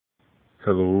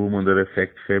Hello, Mandela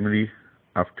effect family.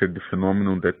 After the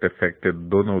phenomenon that affected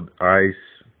Donald's eyes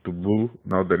to blue,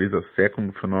 now there is a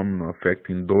second phenomenon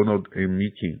affecting Donald and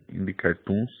Mickey in the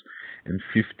cartoons, and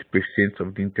 50%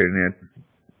 of the internet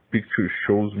picture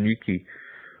shows Mickey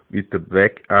with the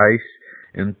black eyes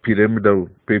and pyramidal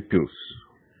pupils.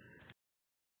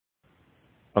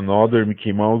 Another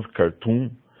Mickey Mouse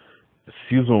cartoon,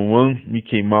 Season 1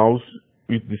 Mickey Mouse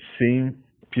with the same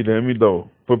pyramidal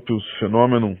pupils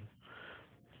phenomenon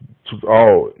to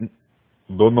all,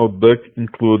 Donald Duck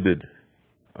included.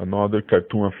 Another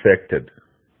cartoon affected.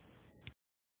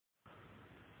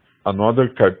 Another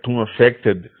cartoon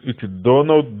affected with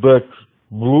Donald Duck's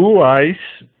blue eyes,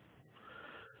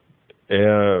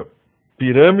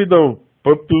 pyramidal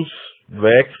pupils,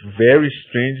 black, very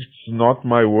strange. It's not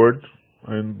my word.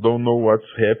 I don't know what's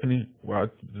happening.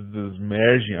 What is this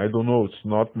merging? I don't know. It's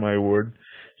not my word.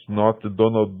 It's not the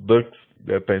Donald Duck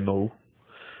that I know,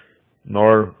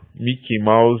 nor Mickey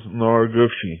Mouse, nor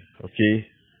Goofy. Okay,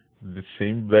 the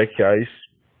same black eyes,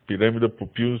 pyramidal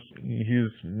pupils in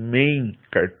his main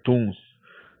cartoons.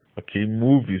 Okay,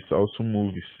 movies, also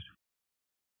movies.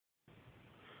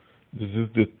 This is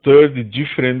the third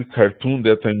different cartoon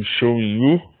that I'm showing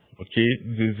you. Okay,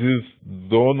 this is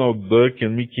Donald Duck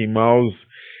and Mickey Mouse,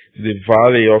 the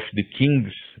Valley of the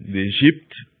Kings, the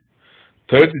Egypt.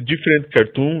 Third different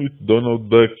cartoon with Donald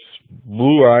Duck's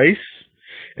blue eyes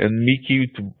and Mickey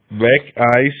with black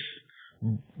eyes,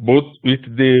 both with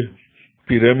the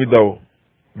pyramidal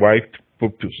white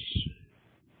pupils.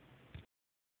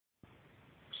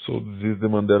 So this is the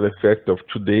Mandela effect of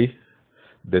today,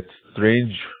 that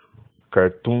strange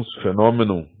cartoons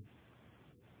phenomenon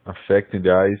affecting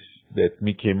the eyes, that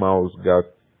Mickey Mouse got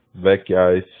black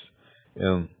eyes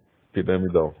and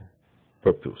pyramidal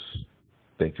pupils.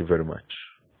 Thank you very much.